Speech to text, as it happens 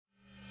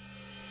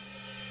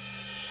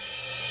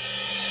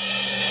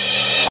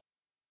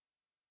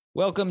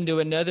Welcome to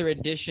another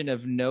edition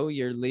of Know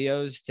Your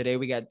Leos. Today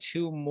we got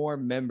two more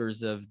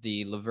members of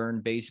the La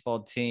Verne baseball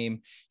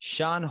team,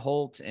 Sean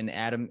Holt and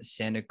Adam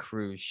Santa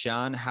Cruz.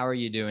 Sean, how are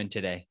you doing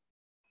today?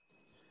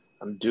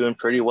 I'm doing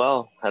pretty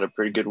well. Had a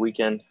pretty good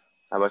weekend.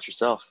 How about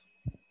yourself?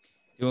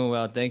 Doing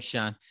well. Thanks,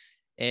 Sean.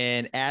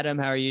 And Adam,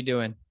 how are you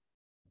doing?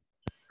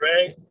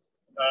 Great.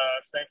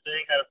 Same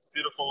thing. Had a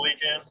beautiful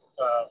weekend.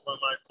 One of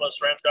my close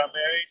friends got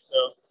married, so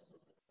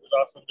it was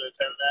awesome to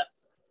attend that.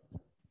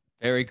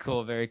 Very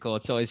cool. Very cool.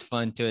 It's always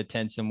fun to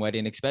attend some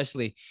wedding,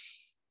 especially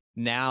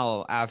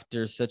now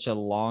after such a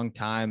long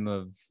time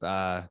of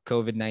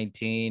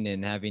COVID-19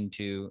 and having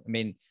to,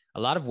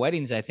 a lot of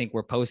weddings, I think,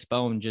 were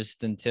postponed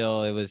just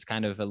until it was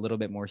kind of a little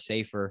bit more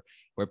safer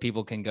where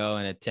people can go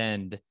and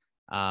attend.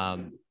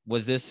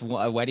 Was this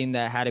a wedding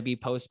that had to be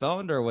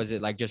postponed, or was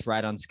it like just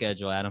right on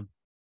schedule, Adam?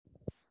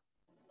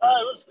 It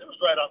was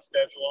right on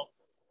schedule.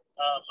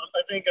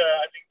 I think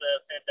the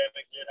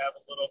pandemic did have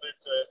a little bit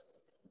to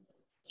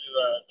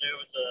do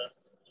with the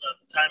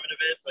timing of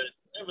it, but it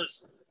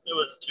wasn't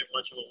too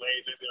much of a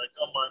wait. Maybe like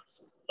a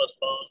month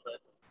postponed,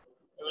 but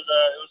it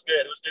was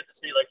good. It was good to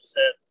see, like you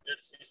said, good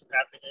to see some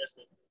happiness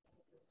and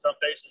some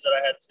faces that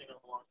I hadn't seen in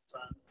a long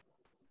time.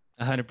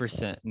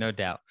 100%, no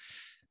doubt.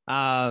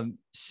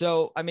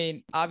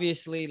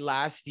 Obviously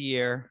last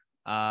year,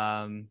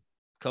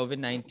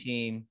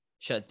 COVID-19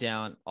 shut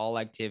down all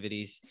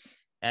activities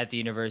at the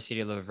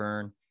University of La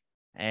Verne.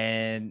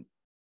 And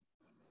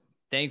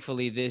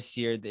thankfully this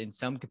year, in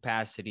some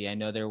capacity, I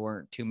know there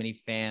weren't too many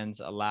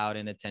fans allowed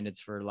in attendance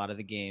for a lot of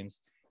the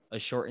games, a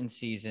shortened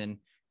season.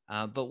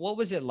 But what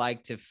was it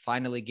like to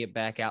finally get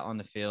back out on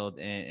the field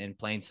and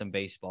playing some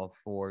baseball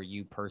for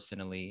you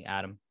personally,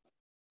 Adam?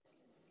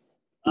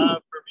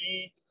 For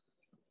me,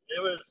 it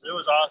was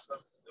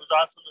awesome. It was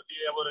awesome to be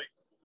able to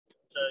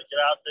get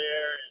out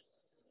there and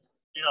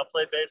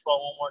play baseball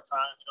one more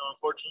time.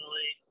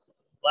 Unfortunately,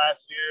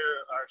 last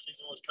year our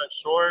season was cut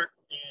short,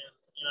 and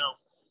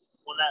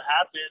when that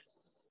happened,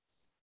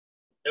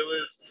 it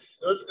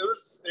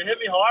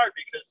hit me hard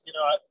because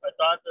I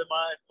thought that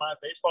my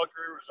baseball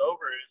career was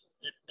over.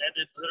 It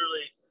ended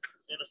literally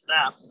in a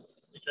snap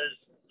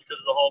because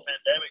of the whole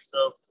pandemic.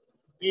 So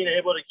being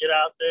able to get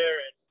out there,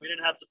 and we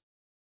didn't have the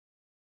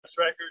best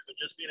record, but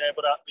just being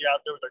able to be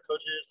out there with our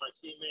coaches, my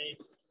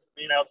teammates,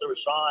 being out there with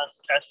Sean,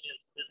 catching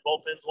his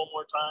bullpens one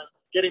more time,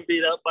 getting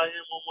beat up by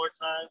him one more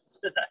time.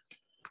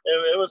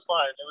 It was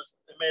fun.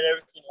 It made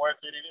everything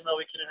worth it. Even though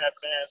we couldn't have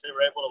fans, they were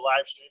able to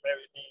live stream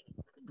everything.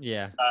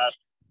 Yeah.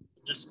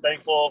 Just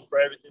thankful for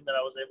everything that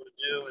I was able to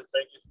do, and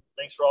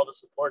thanks for all the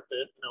support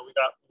that we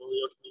got from the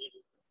Leo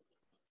community.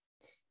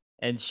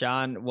 And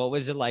Sean, what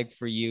was it like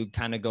for you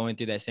kind of going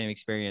through that same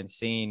experience,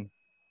 seeing,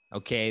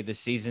 okay, the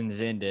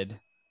season's ended,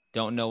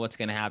 don't know what's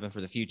going to happen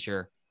for the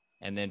future,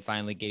 and then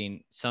finally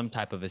getting some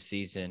type of a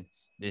season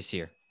this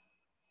year?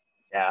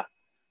 Yeah.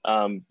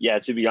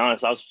 To be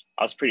honest, I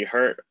was pretty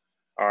hurt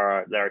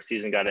that our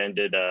season got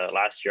ended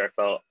last year. I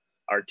felt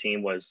our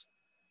team was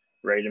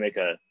ready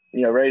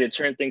to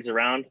turn things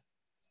around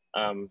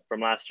from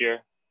last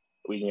year.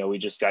 We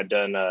just got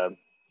done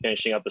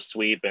finishing up a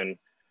sweep, and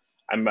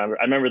I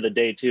remember the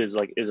day too.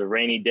 It was a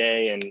rainy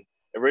day, and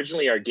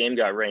originally our game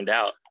got rained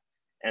out,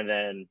 and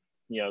then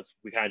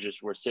we kind of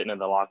just were sitting in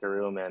the locker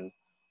room and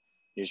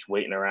just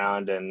waiting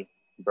around, and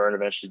Verne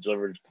eventually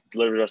delivered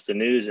us the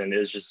news, and it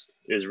was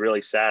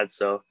really sad.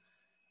 So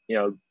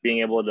being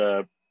able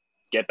to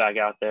get back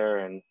out there,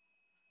 and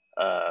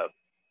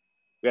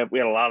we had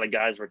a lot of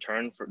guys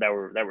return that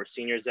were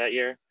seniors that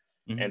year,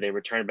 mm-hmm. and they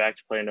returned back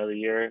to play another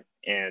year,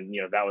 and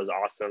that was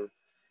awesome.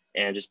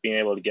 And just being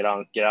able to get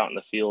out in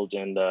the field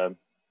and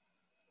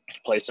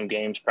play some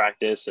games,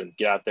 practice, and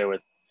get out there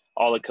with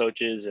all the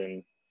coaches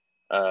and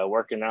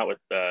working out with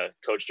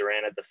Coach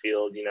Duran at the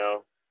field,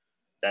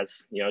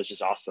 that's it's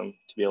just awesome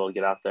to be able to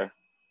get out there.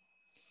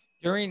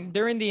 During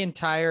the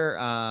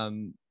entire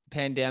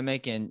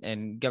pandemic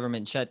and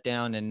government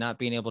shutdown and not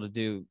being able to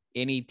do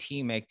any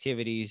team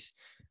activities,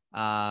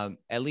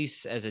 at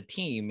least as a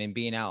team, and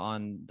being out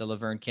on the La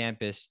Verne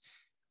campus,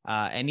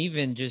 and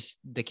even just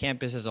the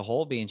campus as a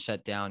whole being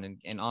shut down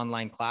and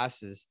online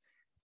classes,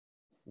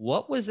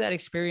 what was that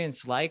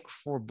experience like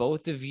for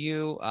both of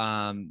you?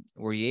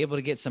 Were you able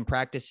to get some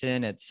practice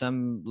in at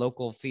some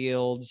local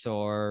fields,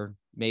 or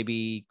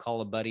maybe call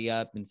a buddy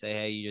up and say,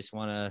 hey, you just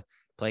want to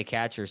play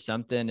catch or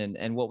something?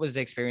 And what was the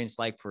experience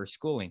like for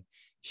schooling?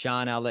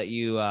 Sean, I'll let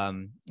you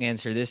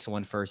answer this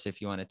one first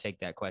if you want to take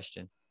that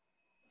question.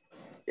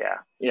 Yeah.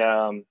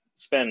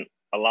 Spent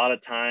a lot of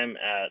time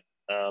at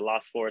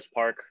Las Flores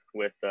Park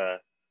with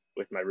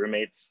my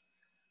roommates,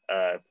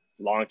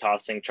 long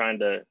tossing, trying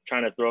to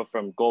throw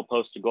from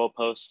goalpost to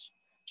goalpost,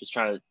 just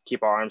trying to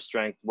keep our arm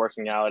strength,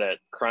 working out at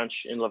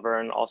Crunch in La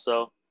Verne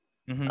also.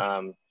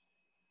 Mm-hmm.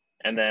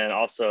 And then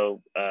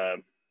also,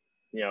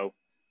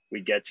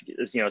 we get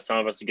to, some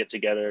of us would get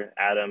together,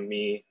 Adam,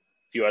 me,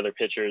 a few other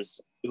pitchers,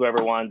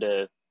 whoever wanted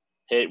to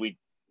hit,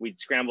 we'd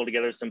scramble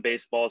together some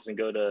baseballs and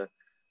go to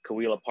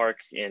Coahuila Park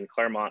in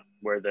Claremont,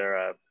 where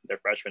their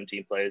freshman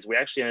team plays. We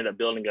actually ended up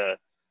building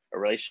a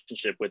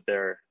relationship with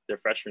their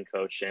freshman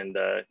coach. And,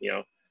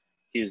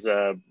 he's,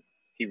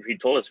 he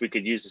told us we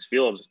could use his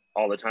field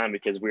all the time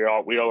because we were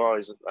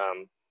always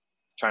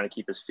trying to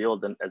keep his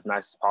field as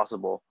nice as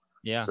possible.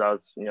 Yeah. So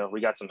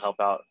we got some help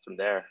out from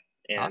there.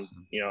 And,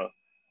 Awesome.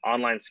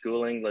 online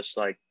school English,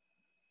 like,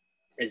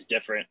 is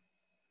different.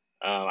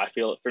 I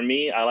feel for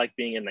me, I like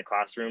being in the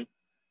classroom.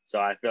 So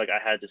I feel like I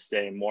had to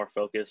stay more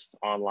focused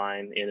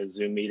online in a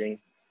Zoom meeting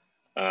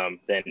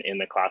than in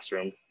the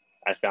classroom.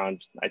 I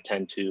found I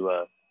tend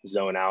to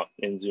zone out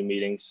in Zoom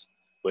meetings,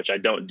 which I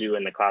don't do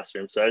in the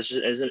classroom. So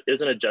it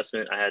was an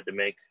adjustment I had to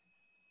make.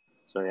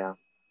 So, yeah.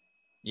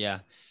 Yeah.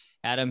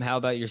 Adam, how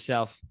about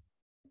yourself?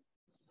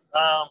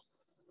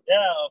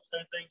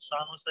 Same thing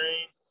Sean was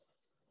saying.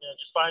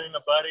 Just finding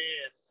a buddy,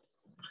 and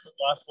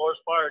Lost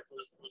Forest Park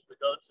was the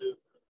go-to.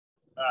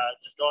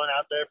 Just going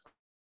out there,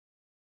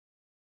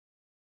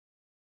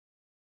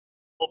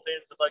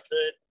 bullpens if I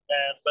could.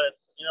 But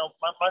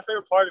my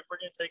favorite part, if we're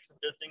going to take some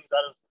good things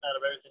out of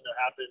everything that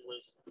happened,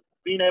 was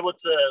being able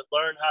to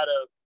learn how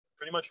to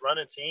pretty much run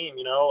a team.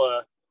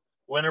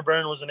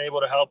 Winterburn wasn't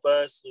able to help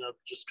us,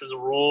 just because of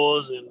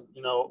rules, and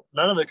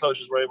none of the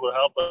coaches were able to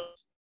help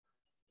us.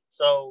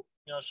 So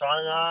Sean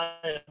and I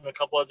and a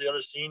couple of the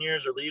other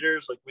seniors or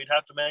leaders, like, we'd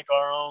have to make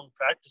our own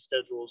practice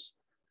schedules,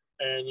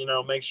 and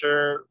make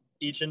sure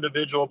each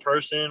individual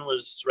person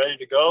was ready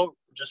to go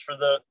just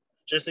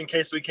in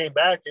case we came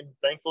back. And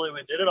thankfully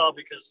we did it all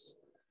because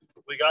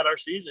we got our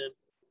season.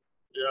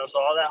 So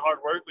all that hard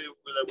work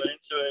that went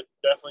into it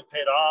definitely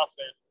paid off.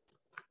 And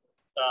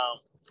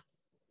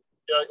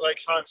like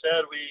Sean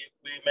said, we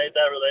made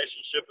that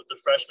relationship with the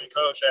freshman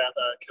coach at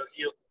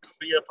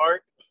Kahia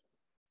Park,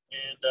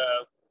 and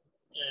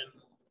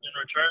in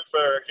return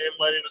for him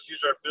letting us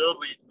use our field,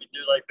 we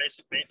do like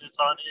basic maintenance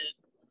on it,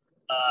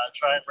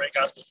 try and break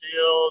out the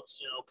fields,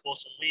 pull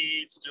some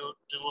weeds, do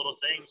little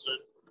things.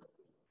 And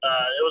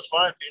it was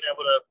fun being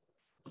able to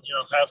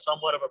have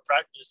somewhat of a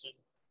practice and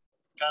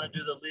kind of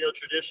do the Leo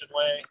tradition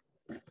way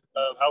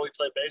of how we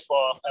play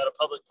baseball at a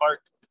public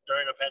park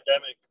during a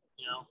pandemic.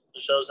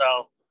 It shows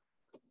how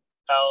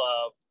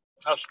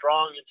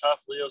strong and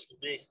tough Leos can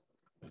be.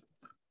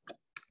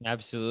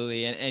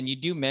 Absolutely. And you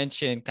do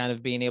mention kind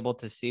of being able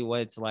to see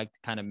what it's like to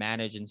kind of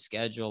manage and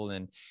schedule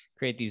and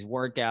create these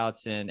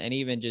workouts and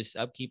even just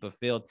upkeep a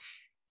field.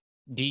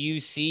 Do you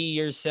see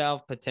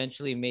yourself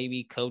potentially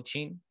maybe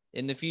coaching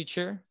in the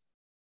future?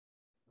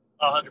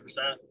 100%.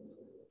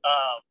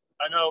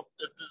 I know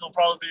this will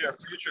probably be a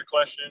future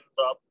question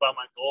about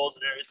my goals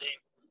and everything,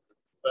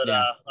 but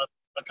Yeah.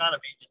 I kind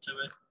of beat you to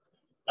it.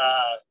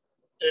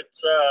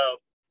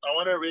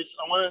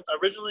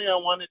 Originally I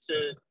wanted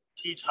to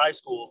teach high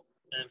school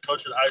and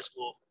coach at high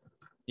school.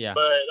 Yeah.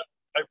 But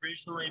I've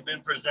recently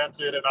been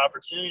presented an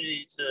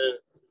opportunity to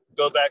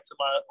go back to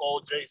my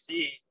old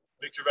JC,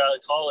 Victor Valley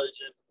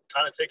College, and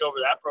kind of take over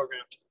that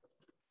program.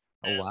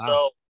 Oh,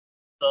 wow.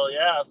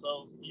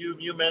 So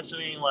you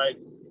mentioning, like,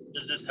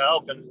 does this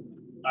help? And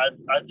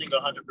I think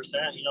 100%.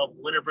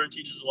 Winterburn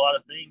teaches a lot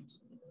of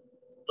things,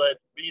 but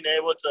being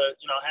able to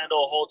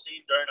handle a whole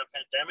team during a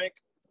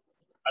pandemic,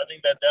 I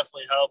think that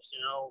definitely helps.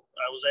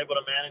 I was able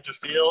to manage a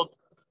field,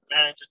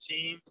 manage a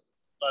team,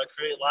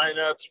 create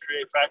lineups,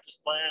 create practice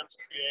plans,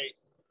 create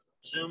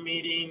Zoom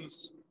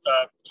meetings,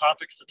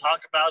 topics to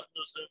talk about in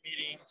those Zoom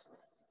meetings,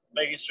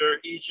 making sure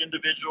each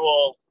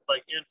individual,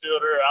 like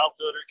infielder,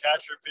 outfielder,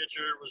 catcher,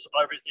 pitcher, was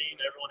everything.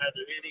 Everyone had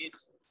their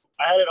innings.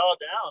 I had it all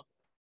down.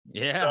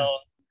 Yeah.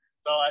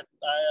 So I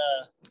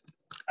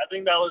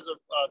think that was a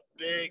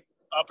big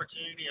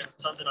opportunity and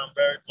something I'm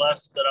very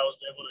blessed that I was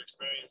able to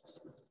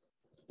experience.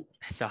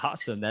 That's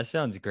awesome. That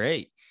sounds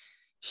great.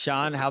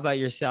 Sean, how about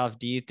yourself?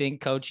 Do you think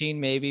coaching,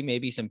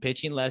 maybe some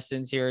pitching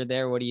lessons here or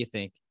there? What do you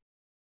think?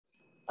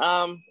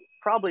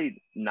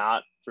 Probably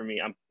not for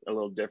me. I'm a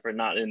little different,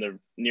 not in the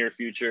near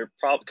future.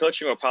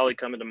 Coaching will probably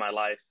come into my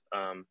life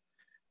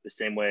the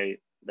same way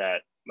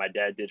that my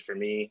dad did for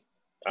me.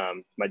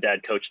 My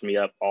dad coached me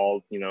up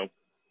all,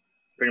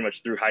 pretty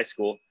much through high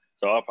school.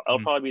 So I'll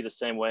probably be the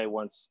same way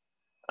once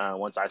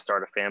I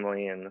start a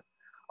family and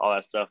all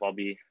that stuff. I'll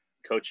be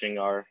coaching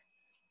our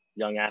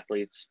young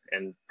athletes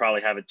and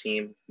probably have a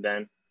team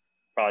then.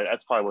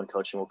 That's probably when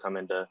coaching will come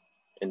into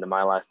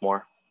my life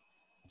more.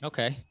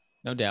 Okay,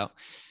 no doubt.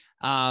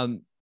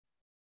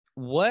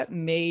 What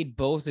made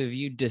both of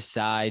you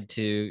decide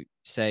to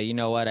say, you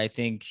know what, I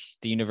think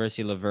the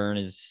University of La Verne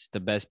is the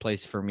best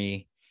place for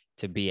me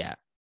to be at?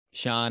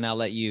 Sean, I'll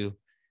let you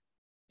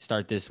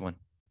start this one.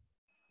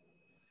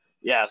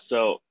 Yeah.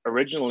 So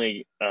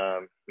originally,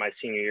 my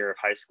senior year of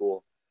high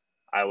school,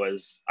 I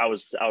was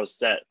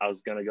set. I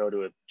was going to go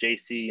to a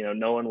JC.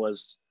 No one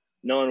was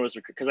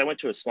because I went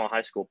to a small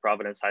high school,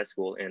 Providence High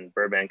School in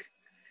Burbank,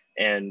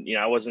 and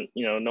I wasn't.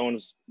 No one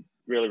was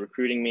really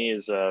recruiting me.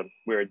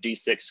 We're a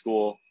D6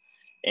 school,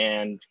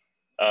 and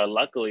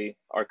luckily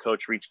our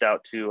coach reached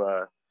out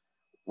to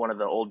one of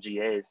the old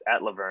GAs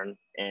at La Verne,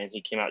 and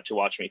he came out to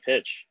watch me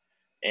pitch.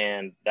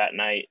 And that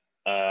night,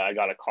 I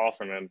got a call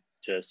from him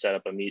to set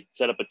up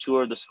a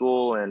tour of the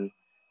school and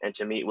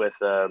to meet with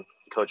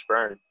Coach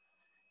Byrne.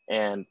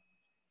 And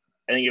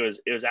I think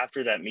it was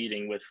after that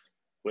meeting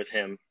with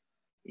him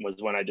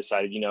was when I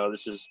decided,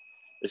 this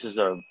is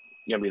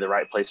gonna be the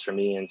right place for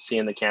me. And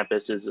seeing the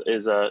campus is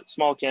a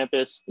small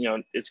campus,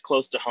 it's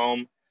close to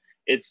home.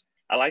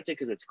 I liked it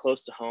because it's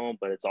close to home,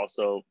 but it's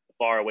also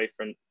far away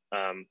from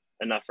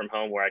enough from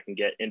home where I can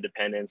get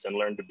independence and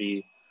learn to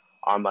be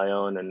on my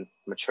own and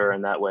mature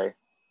in that way.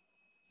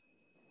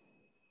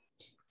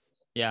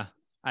 Yeah.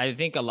 I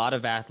think a lot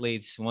of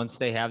athletes, once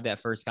they have that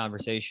first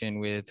conversation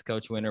with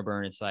Coach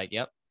Winterburn, it's like,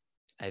 yep,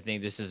 I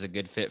think this is a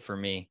good fit for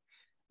me.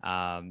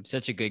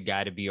 Such a good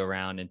guy to be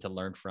around and to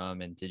learn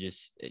from, and to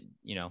just,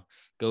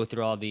 go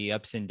through all the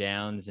ups and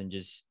downs and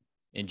just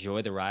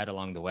enjoy the ride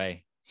along the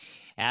way.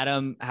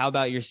 Adam, how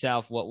about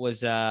yourself? What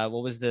was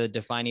the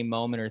defining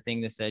moment or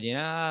thing that said,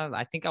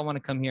 I think I want to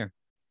come here?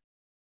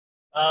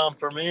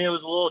 For me, it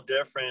was a little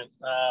different.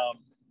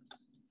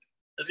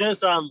 It's going to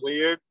sound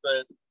weird,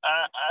 but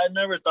I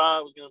never thought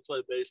I was going to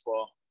play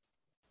baseball.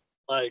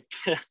 Like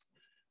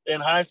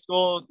in high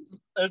school,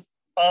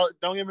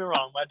 don't get me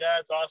wrong. My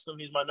dad's awesome.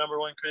 He's my number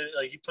one critic.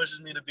 Like, he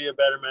pushes me to be a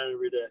better man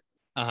every day.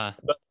 Uh-huh.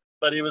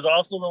 But he was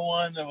also the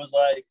one that was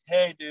like,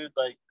 hey, dude,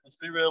 like, let's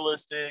be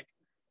realistic.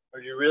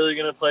 Are you really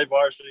going to play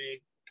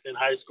varsity in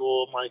high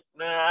school? I'm like,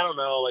 nah, I don't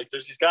know. Like,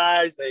 there's these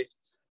guys, they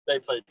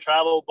play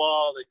travel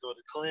ball, they go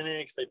to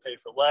clinics, they pay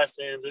for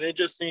lessons. And it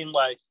just seemed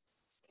like,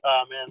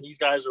 man, these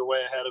guys are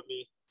way ahead of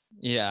me.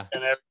 Yeah.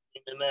 And everything.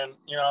 And then,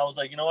 I was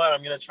like, you know what?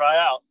 I'm going to try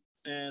out.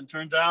 And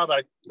turns out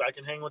I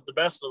can hang with the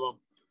best of them.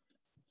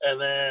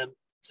 And then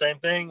same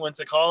thing, went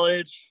to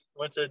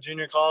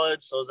junior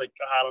college. So I was like,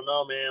 I don't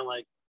know, man.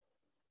 Like,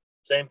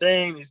 same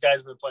thing. These guys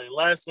have been playing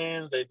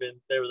lessons. They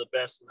were the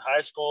best in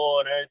high school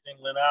and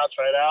everything. Went out,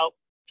 tried out,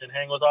 can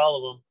hang with all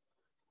of them.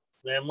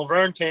 Then La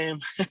Verne came,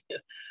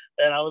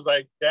 and I was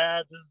like,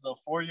 Dad, this is a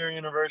 4-year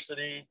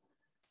university.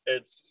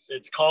 It's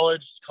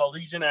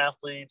collegiate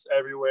athletes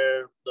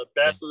everywhere, the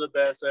best of the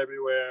best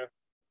everywhere.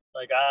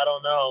 Like, I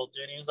don't know,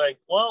 dude. He was like,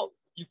 well,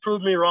 you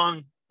proved me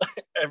wrong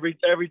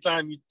every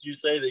time you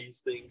say these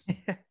things.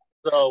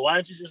 So why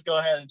don't you just go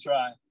ahead and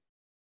try?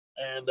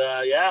 And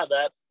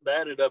that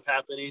ended up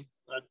happening.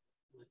 I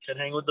can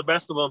hang with the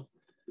best of them.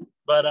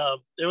 But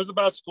it was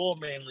about school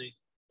mainly.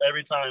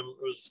 Every time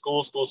it was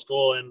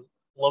school. And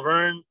La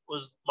Verne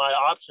was my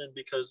option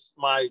because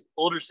my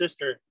older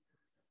sister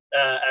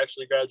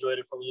actually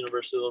graduated from the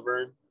University of La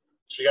Verne.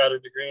 She got her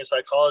degree in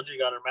psychology,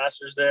 got her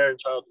master's there in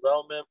child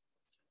development.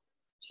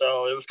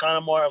 So it was kind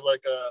of more of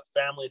like a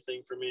family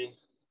thing for me.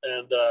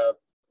 And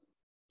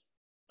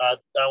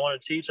I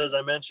want to teach, as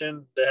I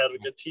mentioned. They had a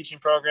good teaching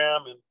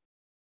program,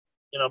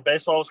 and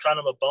baseball was kind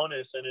of a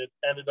bonus, and it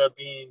ended up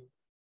being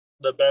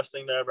the best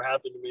thing that ever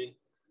happened to me,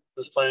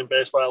 was playing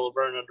baseball at La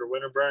Verne under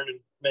Winterburn and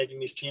making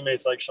these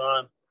teammates like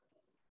Sean.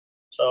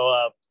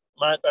 So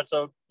that's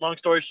a long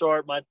story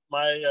short. My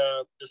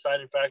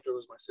deciding factor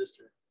was my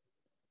sister.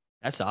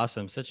 That's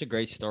awesome. Such a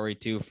great story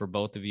too for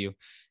both of you.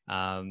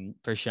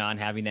 For Sean,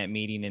 having that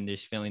meeting and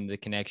just feeling the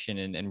connection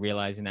and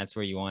realizing that's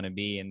where you want to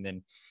be. And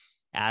then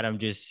Adam,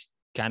 just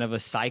kind of a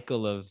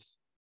cycle of,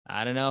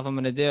 I don't know if I'm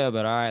going to do it,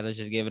 but all right, let's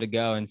just give it a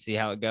go and see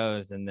how it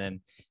goes. And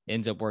then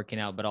ends up working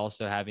out, but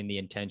also having the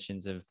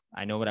intentions of,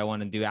 I know what I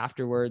want to do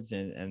afterwards.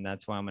 And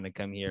that's why I'm going to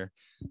come here,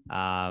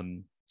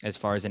 as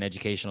far as an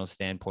educational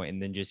standpoint,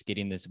 and then just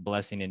getting this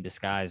blessing in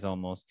disguise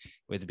almost,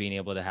 with being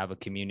able to have a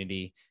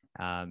community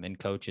and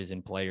coaches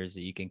and players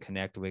that you can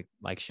connect with,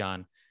 like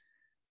Sean.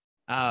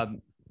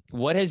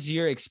 What has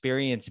your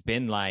experience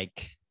been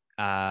like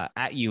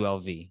at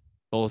ULV,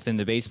 both in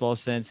the baseball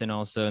sense and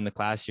also in the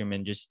classroom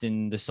and just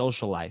in the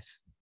social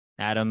life?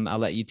 Adam, I'll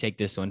let you take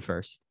this one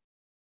first.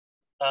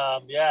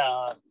 Like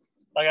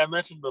I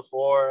mentioned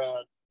before,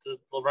 the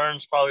La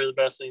Verne's probably the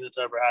best thing that's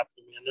ever happened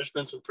to me, and there's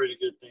been some pretty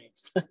good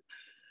things.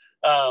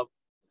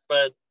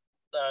 But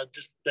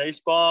just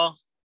baseball,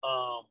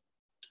 I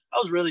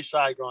was really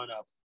shy growing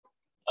up.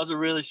 I was a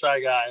really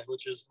shy guy,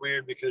 which is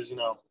weird because,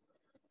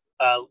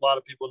 a lot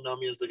of people know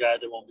me as the guy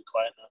that won't be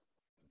quiet now.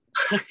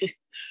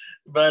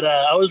 But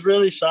I was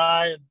really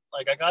shy. And,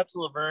 like, I got to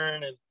La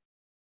Verne, and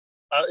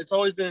it's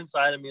always been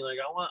inside of me. Like,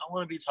 I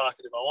want to be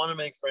talkative. I want to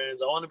make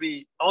friends. I want to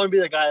be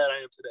the guy that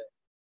I am today.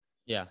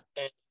 Yeah.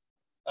 And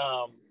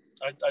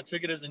I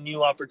took it as a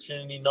new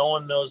opportunity. No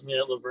one knows me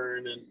at La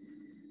Verne, and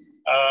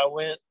I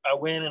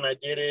went and I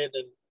did it,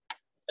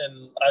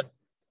 and I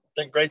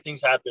think great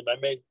things happened. I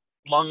made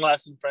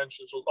long-lasting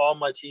friendships with all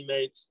my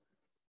teammates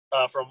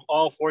from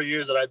all 4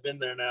 years that I've been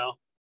there now.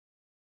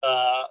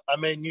 I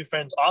made new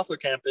friends off the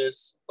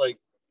campus, like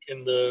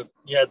you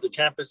had the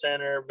campus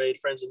center, made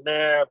friends in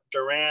there.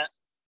 Durant,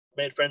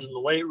 made friends in the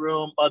weight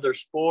room, other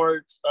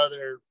sports,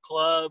 other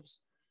clubs,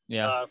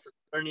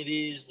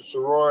 fraternities, the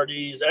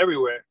sororities,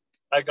 everywhere.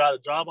 I got a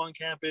job on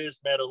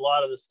campus, met a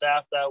lot of the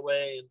staff that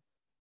way, and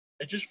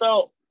it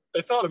felt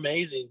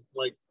amazing.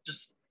 Like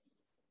just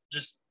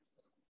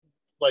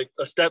like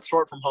a step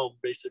short from home,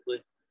 basically.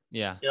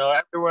 Yeah.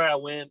 Everywhere I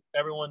went,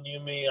 everyone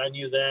knew me. I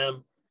knew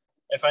them.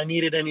 If I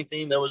needed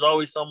anything, there was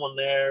always someone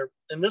there.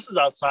 And this is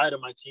outside of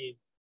my team.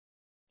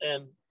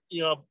 And,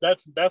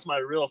 that's my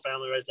real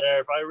family right there.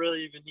 If I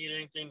really even need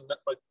anything,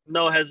 like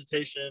no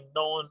hesitation.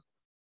 No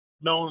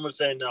one would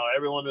say no.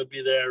 Everyone would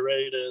be there,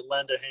 ready to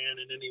lend a hand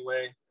in any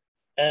way.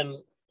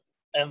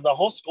 And the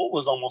whole school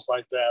was almost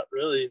like that,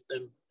 really.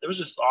 And it was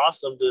just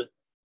awesome to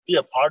be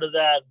a part of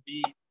that,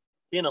 be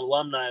an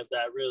alumni of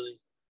that, really.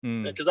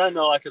 Because I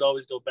know I could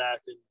always go back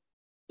and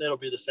it'll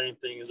be the same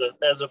thing as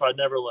if I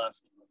never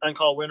left. I can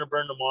call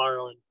Winterburn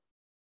tomorrow and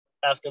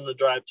ask him to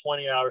drive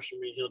 20 hours for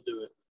me. He'll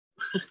do it.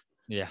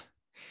 Yeah.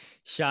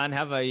 Sean,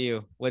 how about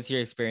you? What's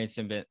your experience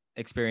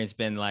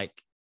been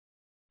like?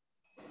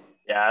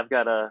 Yeah, I've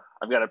got a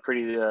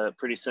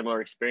pretty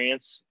similar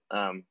experience.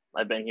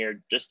 I've been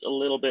here just a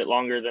little bit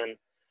longer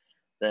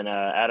than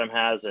Adam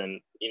has, and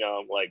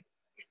like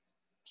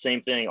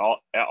same thing.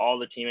 All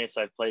the teammates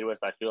I've played with,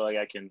 I feel like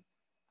I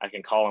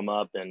can call them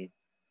up and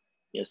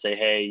say,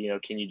 hey,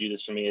 can you do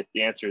this for me?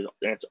 The answer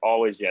is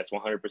always yes,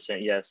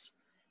 100% yes.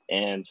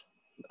 And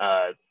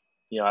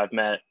I've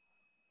met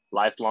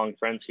lifelong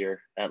friends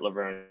here at La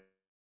Verne,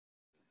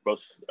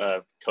 both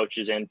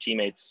coaches and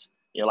teammates.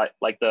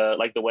 Like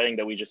the wedding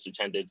that we just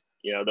attended.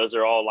 Those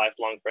are all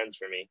lifelong friends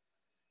for me,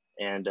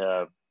 and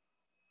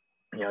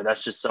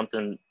that's just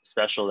something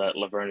special that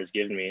La Verne has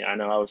given me. I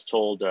know I was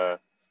told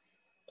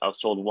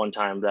one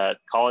time that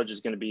college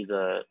is going to be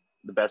the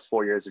best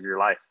 4 years of your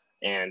life,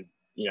 and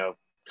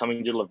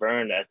coming to La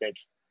Verne, I think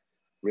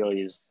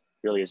really has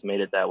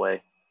made it that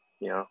way.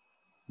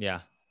 Yeah.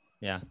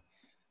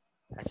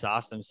 That's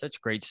awesome.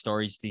 Such great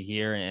stories to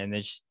hear, and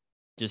there's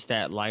just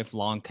that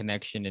lifelong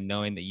connection and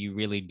knowing that you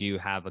really do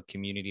have a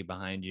community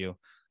behind you,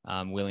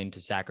 willing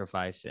to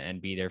sacrifice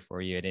and be there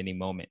for you at any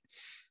moment.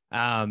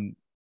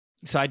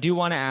 So I do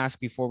want to ask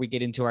before we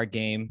get into our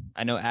game,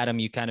 I know, Adam,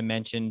 you kind of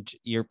mentioned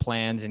your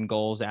plans and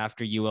goals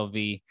after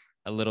ULV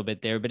a little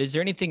bit there, but is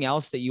there anything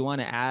else that you want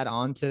to add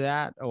on to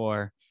that,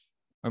 or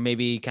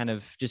maybe kind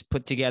of just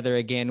put together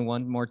again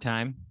one more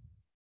time?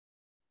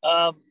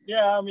 Yeah,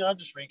 I'll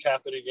just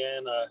recap it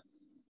again.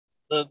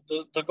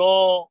 The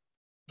goal,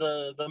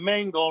 the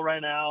main goal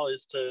right now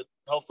is to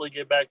hopefully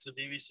get back to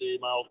VVC,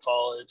 my old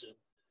college,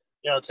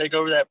 and take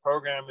over that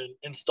program and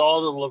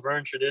install the La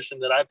Verne tradition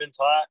that I've been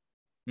taught,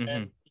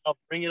 and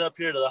bring it up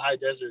here to the high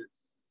desert.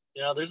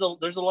 There's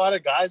a lot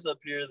of guys up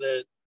here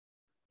that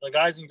the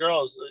guys and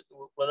girls,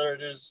 whether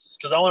it is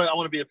because I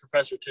want to be a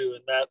professor too,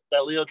 and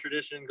that Leo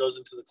tradition goes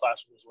into the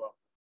classroom as well.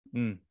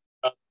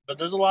 But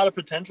there's a lot of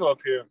potential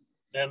up here,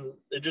 and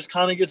it just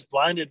kind of gets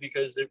blinded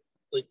because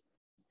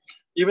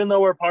even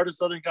though we're part of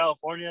Southern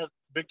California,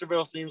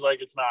 Victorville seems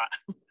like it's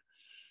not.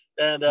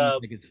 And I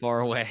think it's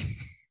far away.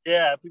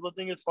 Yeah, people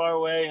think it's far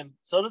away, and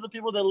so do the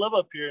people that live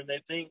up here, and they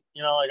think,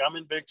 like, I'm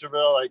in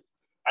Victorville, like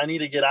I need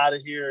to get out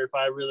of here if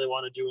I really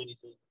want to do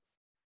anything.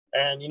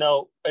 And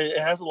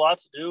it has a lot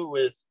to do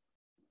with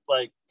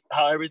like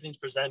how everything's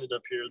presented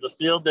up here. The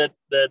field that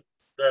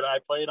I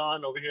played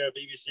on over here at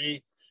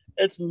VVC,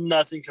 it's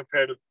nothing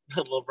compared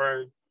to La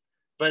Verne,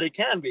 but it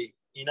can be.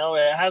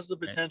 It has the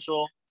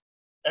potential.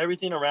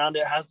 Everything around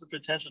it has the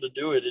potential to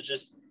do it. It's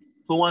just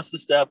who wants to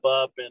step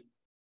up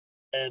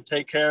and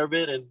take care of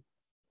it and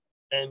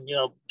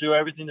do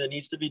everything that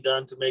needs to be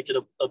done to make it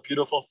a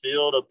beautiful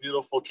field, a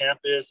beautiful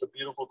campus, a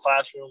beautiful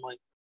classroom. Like,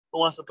 who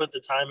wants to put the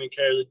time and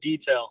care, the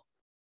detail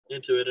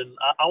into it? And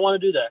I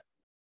want to do that.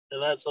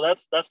 And that's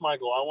my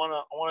goal. I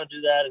want to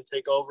do that and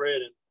take over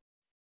it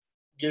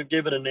and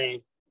give it a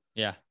name.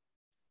 Yeah.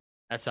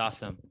 That's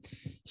awesome.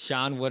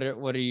 Sean, what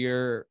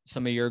are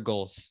some of your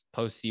goals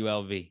post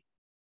ULV?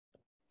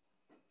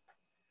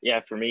 Yeah,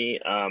 for me,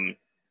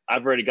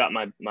 I've already got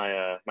my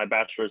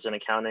bachelor's in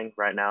accounting.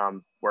 Right now,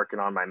 I'm working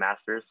on my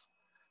master's.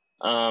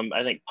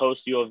 I think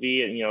post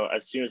ULV,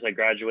 as soon as I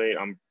graduate,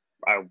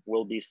 I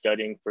will be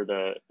studying for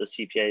the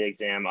CPA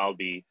exam. I'll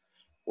be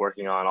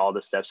working on all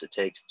the steps it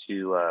takes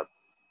to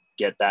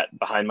get that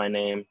behind my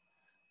name,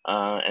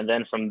 and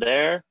then from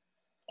there,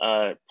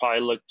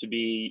 probably look to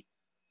be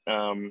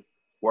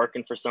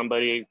working for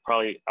somebody.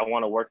 Probably I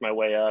want to work my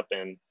way up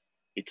and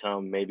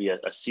become maybe a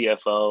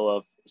CFO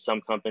of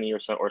some company or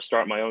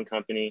start my own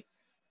company.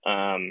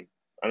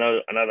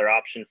 Another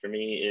option for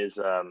me is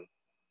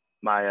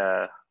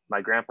my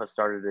grandpa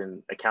started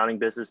an accounting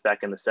business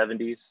back in the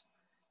 70s,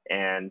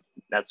 and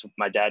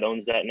my dad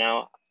owns that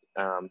now.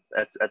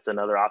 That's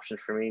another option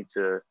for me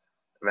to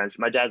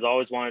eventually. My dad's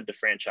always wanted to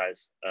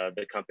franchise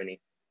the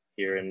company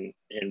here in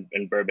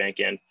Burbank,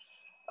 and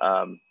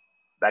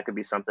that could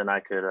be something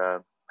I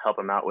could help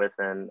him out with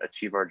and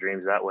achieve our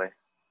dreams that way.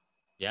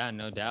 Yeah,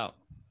 no doubt.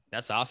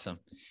 That's awesome.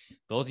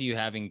 Both of you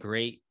having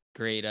great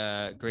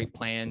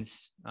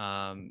plans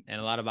and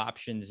a lot of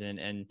options.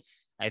 And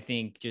I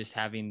think just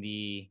having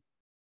the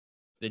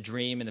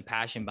dream and the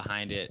passion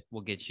behind it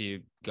will get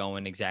you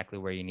going exactly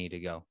where you need to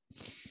go.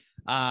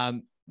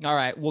 All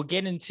right. We'll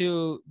get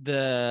into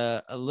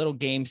a little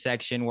game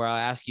section where I'll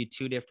ask you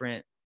two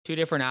different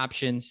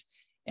options,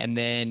 and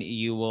then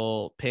you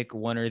will pick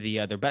one or the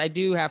other. But I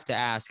do have to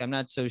ask, I'm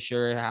not so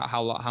sure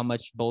how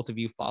much both of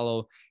you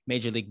follow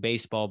Major League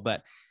Baseball,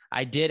 but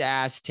I did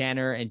ask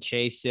Tanner and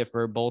Chase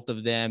Siffer, both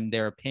of them,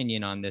 their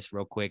opinion on this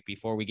real quick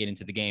before we get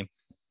into the game.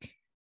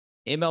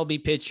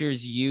 MLB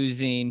pitchers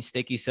using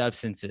sticky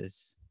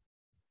substances.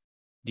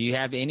 Do you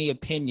have any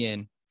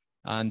opinion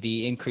on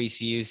the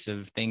increased use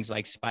of things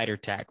like spider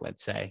tack,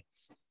 let's say,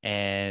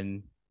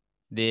 and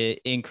the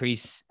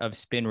increase of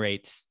spin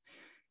rates?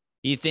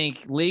 Do you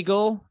think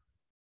legal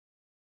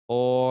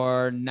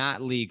or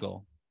not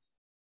legal?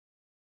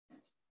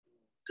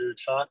 Dude,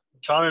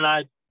 Sean and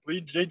I, we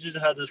just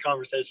had this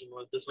conversation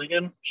this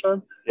weekend,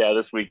 Sean. Yeah,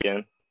 this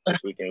weekend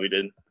we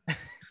did.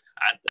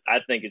 I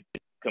think it's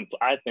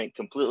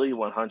completely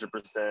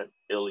 100%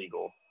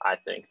 illegal. I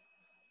think,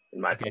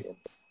 in my opinion.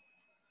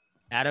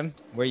 Adam,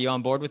 were you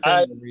on board with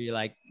them?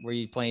 Or were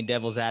you playing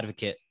devil's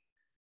advocate?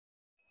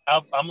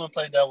 I'm gonna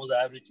play devil's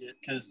advocate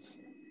because,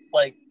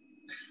 like,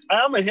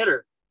 I'm a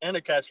hitter and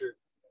a catcher.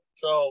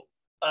 So,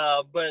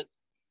 but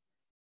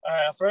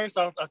first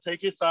I'll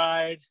take his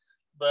side.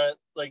 But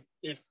like,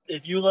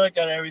 if you look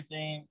at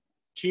everything,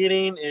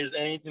 cheating is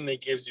anything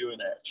that gives you an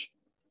edge.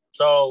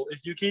 So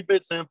if you keep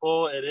it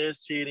simple, it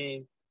is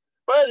cheating.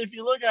 But if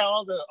you look at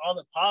all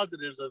the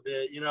positives of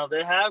it,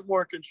 they have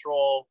more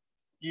control.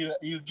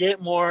 You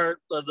get more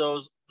of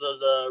those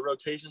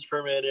rotations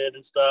permitted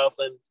and stuff,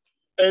 and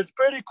it's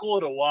pretty cool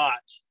to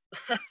watch.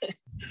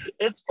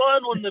 It's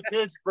fun when the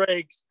pitch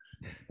breaks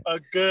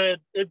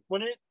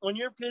when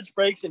your pitch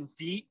breaks in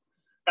feet.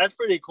 That's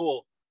pretty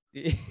cool.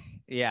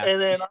 Yeah.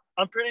 And then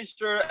I'm pretty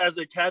sure as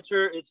a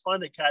catcher, it's fun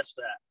to catch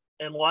that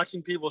and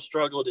watching people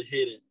struggle to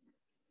hit it.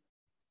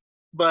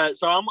 But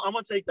so I'm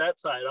gonna take that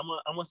side. I'm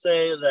gonna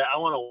say that I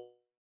want to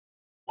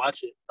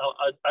watch it.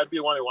 I'd be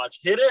wanting to watch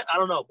hit it. I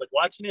don't know, but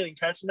watching it and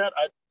catching that,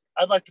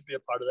 I'd like to be a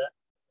part of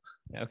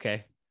that.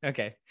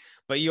 Okay.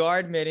 But you are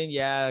admitting,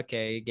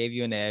 it gave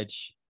you an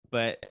edge.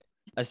 But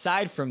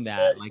aside from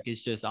that,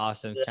 it's just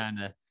awesome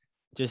kind of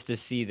just to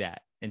see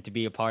that and to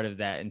be a part of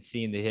that and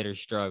seeing the hitter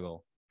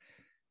struggle.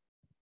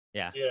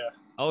 Yeah.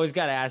 Always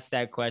got to ask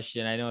that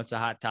question. I know it's a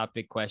hot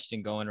topic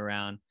question going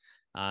around,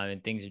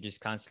 and things are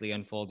just constantly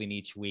unfolding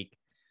each week.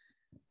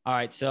 All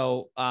right.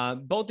 So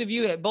both of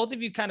you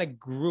kind of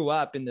grew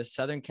up in the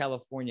Southern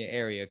California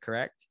area,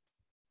 correct?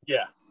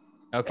 Yeah.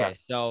 Okay.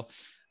 So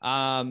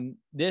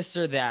this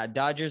or that,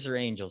 Dodgers or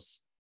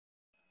Angels?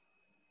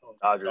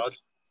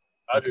 Dodgers.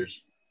 Okay.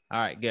 All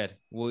right, good.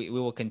 We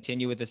will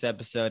continue with this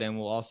episode and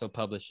we'll also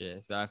publish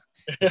it.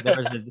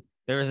 If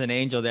there was an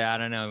Angel there, I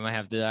don't know. We might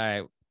have to. All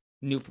right,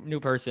 new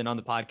person on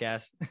the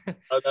podcast.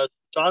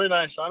 Sean and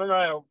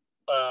I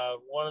are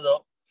one of the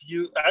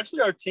few.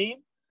 Actually, our team.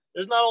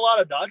 There's not a lot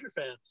of Dodger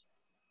fans.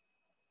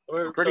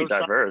 We're pretty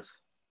diverse.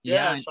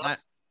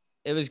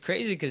 It was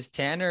crazy because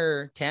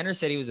Tanner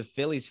said he was a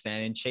Phillies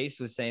fan and Chase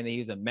was saying that he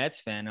was a Mets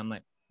fan. I'm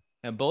like,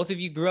 and both of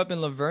you grew up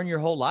in La Verne your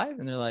whole life,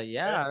 and they're like,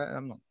 yeah.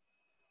 I'm like,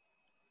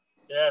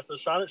 yeah. So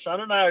Sean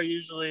and I are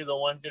usually the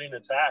ones getting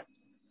attacked.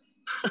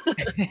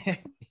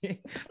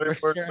 we're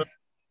the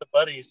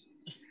buddies.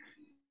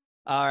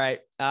 All right.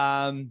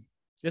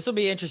 This will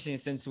be interesting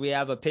since we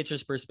have a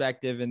pitcher's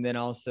perspective and then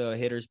also a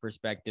hitter's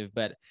perspective.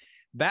 But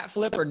bat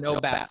flip or no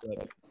bat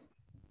flip?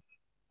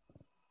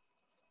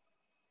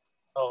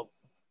 Oh,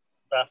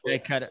 bat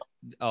flip. Cut it.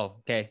 Oh,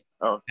 okay.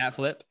 Oh, bat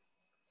flip.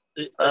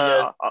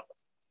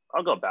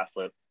 I'll go bat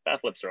flip.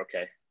 Bat flips are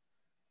okay.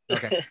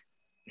 Okay.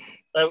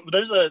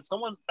 There's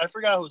someone, I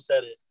forgot who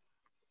said it.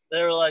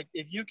 They were like,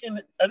 if you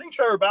can, I think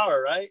Trevor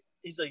Bauer, right?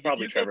 He's like,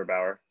 probably Trevor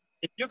Bauer.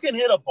 If you can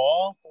hit a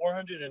ball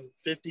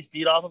 450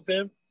 feet off of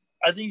him,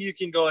 I think you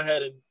can go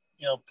ahead and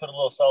put a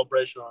little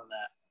celebration on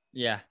that.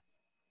 Yeah.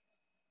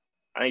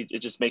 I think it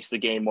just makes the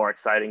game more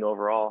exciting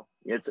overall.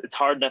 It's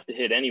hard enough to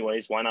hit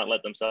anyways. Why not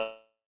let them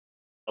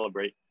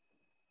celebrate?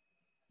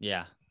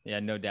 Yeah,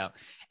 no doubt.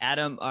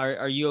 Adam,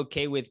 are you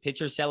okay with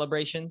pitcher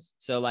celebrations?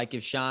 So like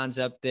if Sean's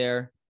up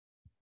there,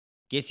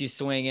 gets you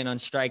swinging on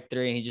strike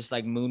 3 and he just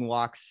like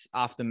moonwalks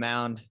off the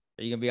mound,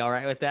 are you gonna be all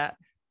right with that?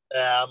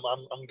 Yeah,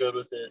 I'm good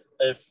with it.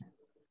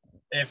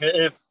 If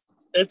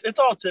it's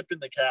all tipping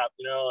the cap,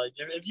 like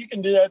if you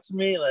can do that to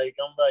me, like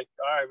I'm like,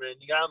 all right, man,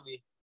 you got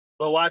me.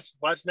 But watch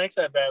next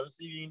at bat. Let's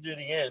see if you can do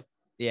it again.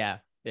 Yeah.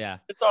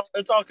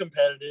 It's all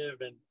competitive,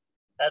 and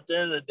at the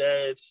end of the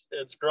day,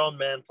 it's grown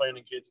men playing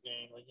a kid's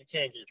game. Like you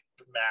can't get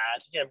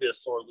mad. You can't be a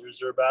sore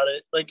loser about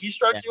it. Like he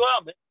struck you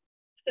out, man.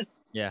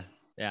 Yeah.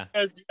 You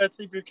gotta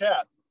tip your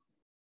cap.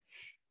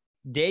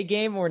 Day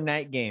game or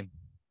night game?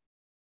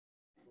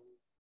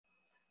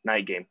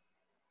 Night game.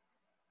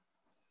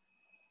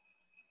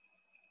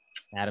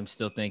 Adam's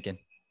still thinking.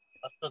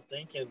 I'm still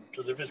thinking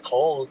because if it's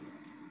cold,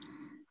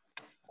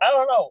 I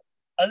don't know.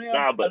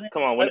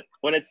 Come on,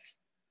 when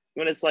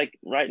it's like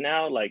right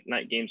now, like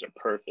night games are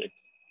perfect.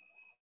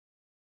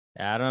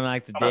 I don't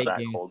like the day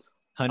games. Cold.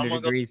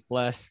 100 degrees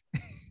plus.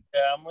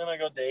 Yeah, I'm gonna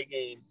go day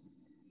game.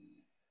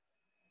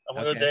 I'm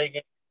gonna go day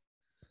game.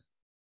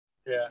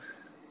 Yeah.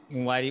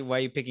 Why are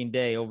you picking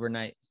day over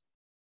night?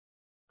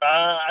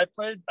 I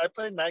played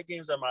night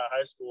games at my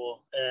high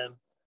school, and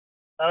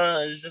I don't know.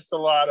 There's just a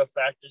lot of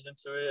factors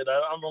into it.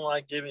 I don't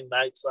like giving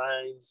night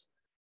signs.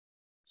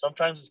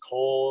 Sometimes it's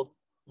cold,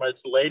 but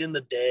it's late in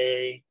the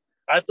day.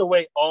 I have to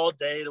wait all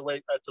day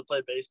to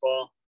play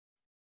baseball.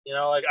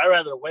 Like I'd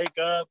rather wake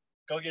up,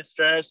 go get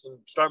stretched, and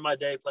start my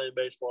day playing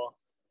baseball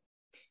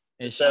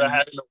instead of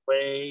having to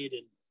wait.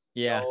 And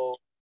Yeah. So,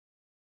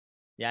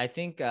 Yeah. I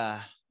think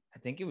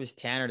it was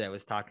Tanner that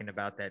was talking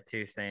about that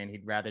too, saying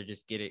he'd rather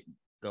just get it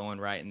going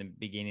right in the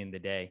beginning of the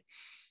day.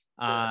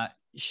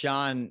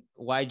 Sean,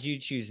 why'd you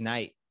choose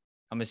night?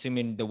 I'm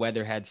assuming the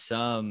weather had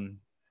some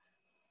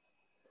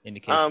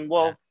indication.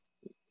 Well,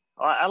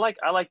 I like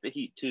the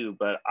Heat too,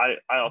 but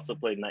I also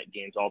played night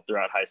games all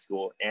throughout high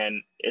school,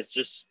 and it's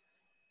just,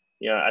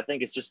 I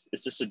think it's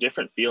just a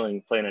different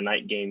feeling playing a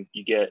night game.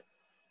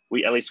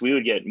 At least we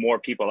would get more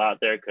people out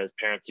there because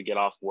parents would get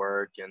off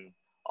work and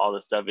all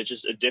this stuff. It's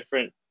just a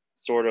different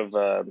sort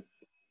of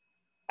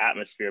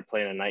atmosphere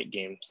playing a night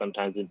game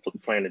sometimes than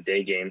playing a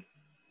day game.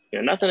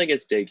 Nothing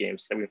against day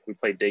games. I mean, we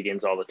play day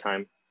games all the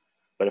time,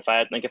 but if I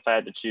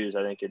had to choose,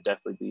 I think it'd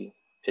definitely be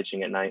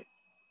pitching at night.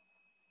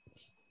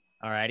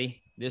 All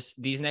righty.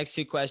 These next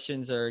two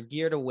questions are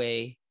geared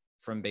away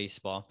from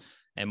baseball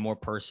and more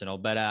personal,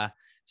 but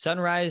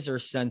sunrise or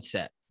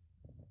sunset?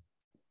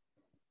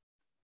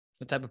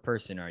 What type of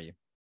person are you?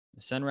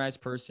 A sunrise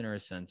person or a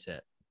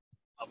sunset?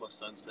 I'm a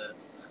sunset.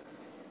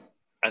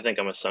 I think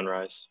I'm a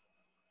sunrise.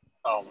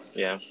 Oh my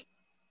goodness.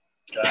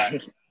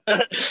 God.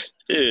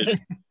 Dude,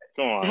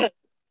 come on.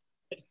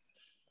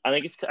 I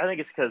think it's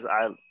because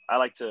I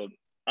like to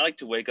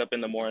wake up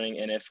in the morning,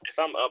 and if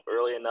I'm up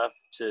early enough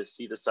to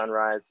see the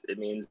sunrise, it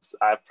means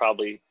I've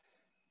probably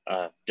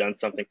done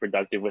something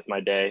productive with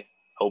my day.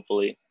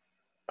 Hopefully,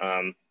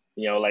 like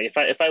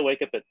if I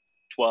wake up at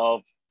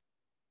 12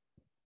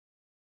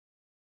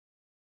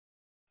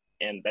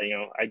 and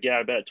I get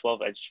out of bed at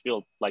 12, I just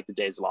feel like the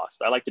day's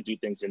lost. I like to do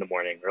things in the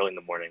morning, early in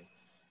the morning.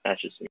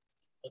 That's just me.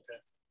 Okay,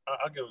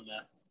 I'll give him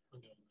that.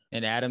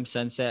 And Adam,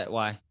 sunset,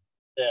 why?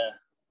 Yeah.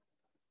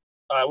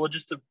 All right. Well,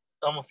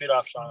 I'm gonna feed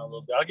off Sean a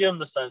little bit. I'll give him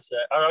the sunset.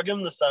 I'll give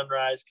him the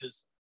sunrise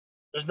because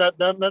there's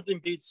nothing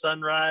beats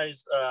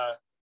sunrise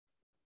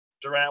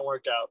Durant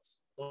workouts.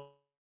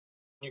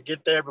 You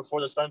get there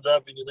before the sun's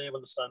up and you leave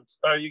when the sun's,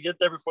 or you get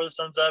there before the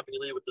sun's up and you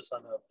leave with the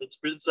sun up.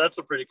 That's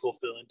a pretty cool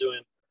feeling,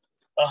 doing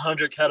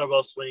 100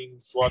 kettlebell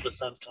swings while the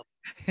sun's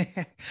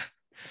coming.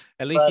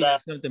 At least you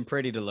have something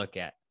pretty to look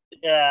at.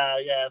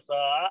 Yeah. So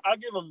I'll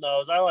give them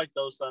those. I like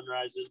those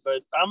sunrises,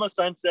 but I'm a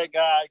sunset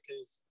guy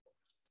because,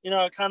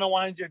 it kind of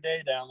winds your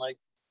day down. Like,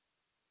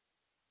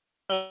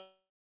 on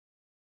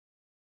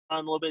a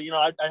little bit,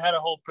 I had a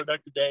whole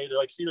productive day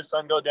to see the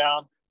sun go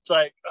down. It's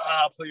like,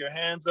 put your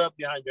hands up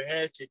behind your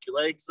head, kick your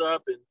legs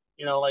up, and,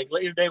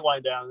 let your day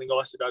wind down and then go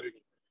watch the Dodger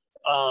game.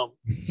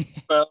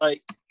 But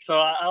so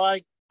I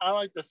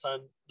like the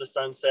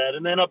sunset.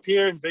 And then up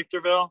here in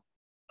Victorville,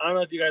 I don't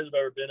know if you guys have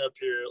ever been up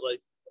here.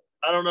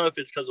 I don't know if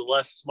it's because of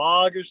less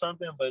smog or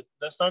something, but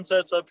the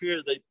sunsets up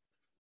here,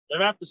 they're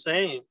not the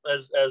same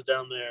as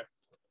down there.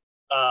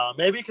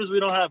 Maybe because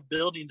we don't have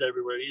buildings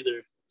everywhere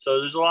either. So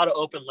there's a lot of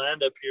open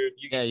land up here.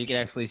 You can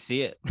actually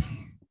see it.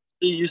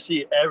 You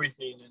see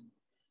everything.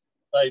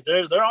 And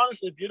they're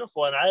honestly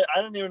beautiful. And I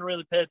didn't even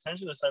really pay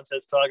attention to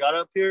sunsets till I got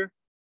up here.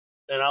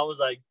 And I was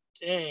like,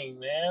 dang,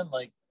 man,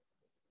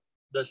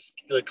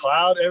 the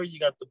cloud,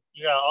 everything,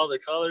 you got all the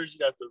colors, you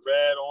got the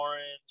red,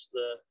 orange,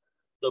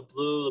 the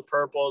blue, the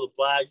purple, the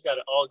black, you got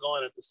it all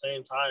going at the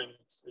same time.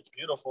 It's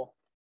beautiful.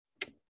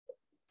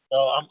 So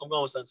I'm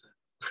going with sunset.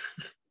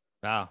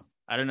 Wow.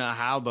 I don't know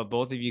how, but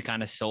both of you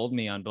kind of sold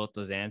me on both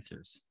those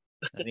answers.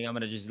 I think I'm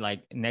going to just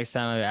next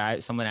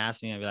time someone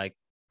asks me, I'll be like,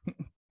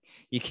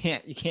 you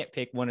can't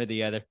pick one or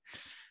the other.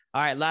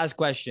 All right. Last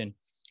question.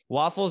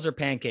 Waffles or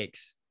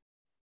pancakes?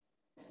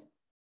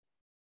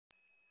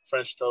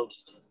 French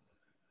toast.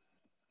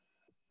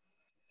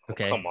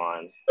 Okay. Come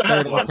on.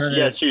 You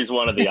gotta choose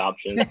one of the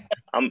options.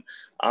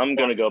 I'm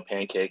gonna go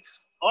pancakes.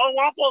 Oh,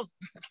 waffles.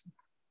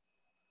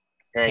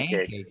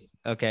 Pancakes.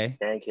 Okay.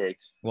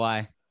 Pancakes.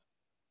 Why?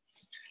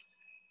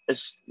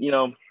 It's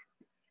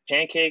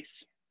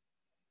pancakes.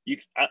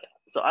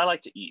 So I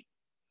like to eat,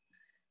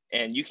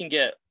 and you can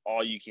get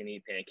all you can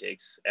eat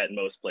pancakes at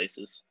most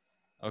places.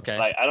 Okay.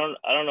 I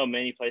don't know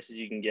many places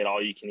you can get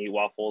all you can eat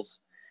waffles,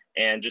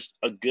 and just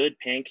a good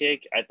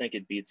pancake, I think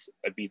it beats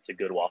a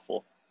good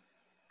waffle.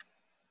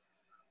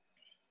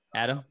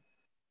 Adam?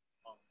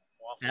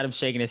 Adam's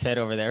shaking his head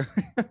over there.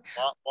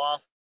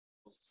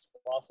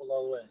 Waffles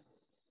all the way.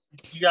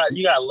 You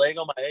got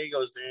Lego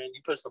Maegos, man.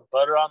 You put some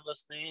butter on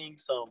those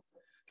things,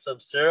 some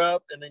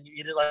syrup, and then you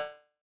eat it like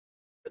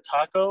a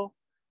taco,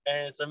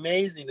 and it's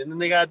amazing. And then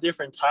they got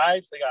different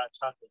types. They got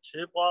chocolate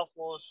chip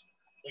waffles.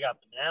 They got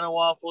banana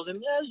waffles,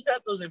 and yeah, you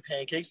got those in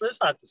pancakes, but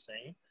it's not the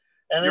same.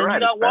 And then you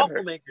got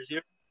waffle makers.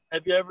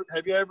 Have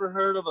you ever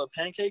heard of a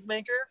pancake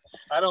maker?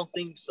 I don't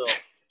think so.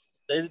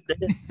 They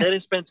didn't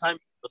spend time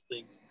with those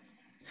things.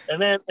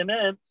 And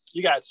then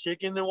you got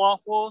chicken and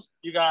waffles.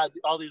 You got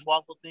all these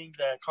waffle things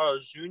at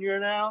Carl's Jr.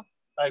 now.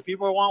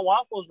 People want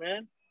waffles,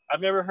 man. I've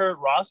never heard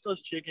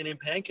Roscoe's chicken and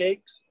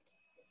pancakes.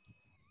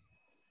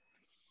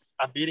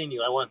 I'm beating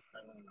you. I won.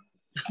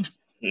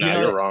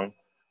 No, you're wrong.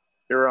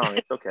 You're wrong.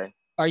 It's okay.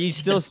 Are you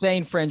still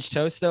saying French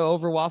toast though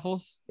over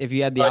waffles? If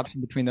you had the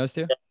option between those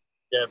two?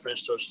 Yeah,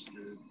 French toast is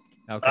good.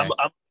 Okay. I'm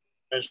a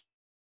French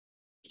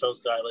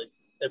toast guy.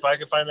 If I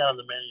could find that on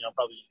the menu, I'll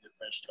probably just get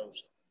French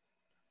toast.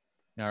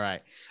 All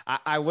right.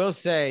 I will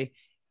say,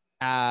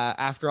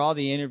 after all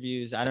the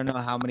interviews, I don't know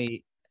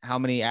how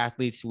many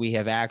athletes we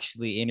have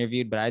actually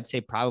interviewed, but I'd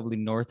say probably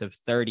north of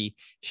 30.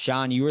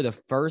 Sean, you were the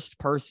first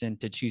person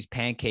to choose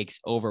pancakes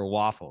over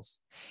waffles.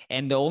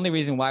 And the only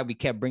reason why we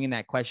kept bringing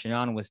that question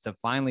on was to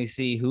finally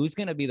see who's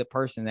going to be the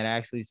person that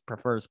actually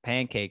prefers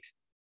pancakes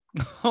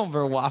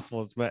over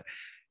waffles. But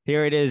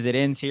here it is. It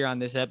ends here on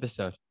this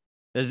episode.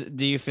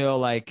 Do you feel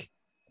like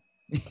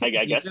I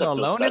you guess feel I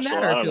feel alone in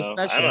special. that, or I don't feel know.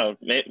 special? I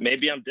don't know.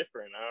 Maybe I'm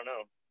different. I don't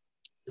know.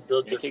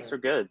 Pancakes Different. are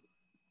good.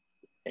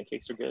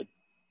 Pancakes are good.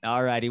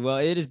 All righty. Well,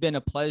 it has been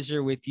a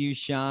pleasure with you,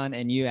 Sean,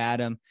 and you,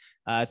 Adam.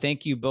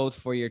 Thank you both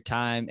for your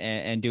time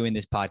and doing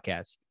this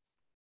podcast.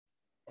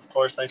 Of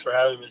course. Thanks for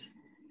having me.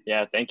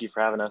 Yeah. Thank you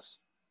for having us.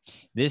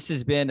 This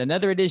has been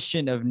another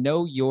edition of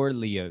Know Your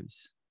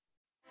Leos.